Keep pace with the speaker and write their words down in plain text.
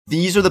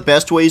These are the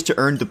best ways to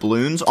earn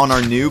doubloons on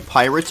our new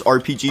Pirates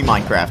RPG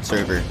Minecraft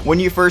server. When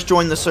you first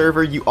join the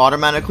server, you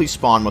automatically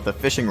spawn with a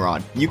fishing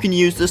rod. You can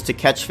use this to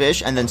catch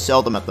fish and then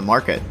sell them at the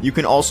market. You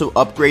can also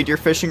upgrade your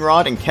fishing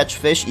rod and catch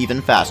fish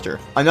even faster.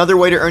 Another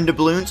way to earn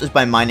doubloons is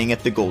by mining at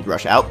the Gold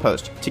Rush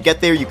outpost. To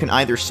get there, you can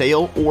either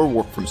sail or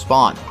warp from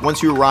spawn.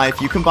 Once you arrive,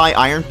 you can buy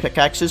iron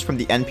pickaxes from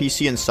the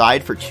NPC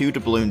inside for 2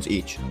 doubloons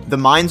each. The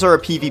mines are a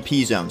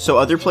PvP zone, so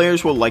other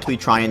players will likely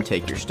try and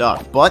take your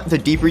stuff. But the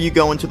deeper you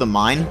go into the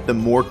mine, the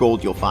more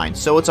gold you'll find,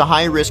 so it's a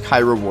high risk, high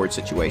reward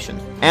situation.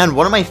 And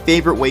one of my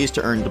favorite ways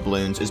to earn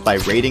doubloons is by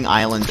raiding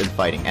islands and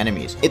fighting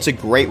enemies. It's a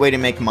great way to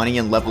make money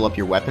and level up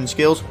your weapon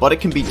skills, but it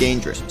can be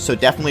dangerous, so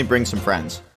definitely bring some friends.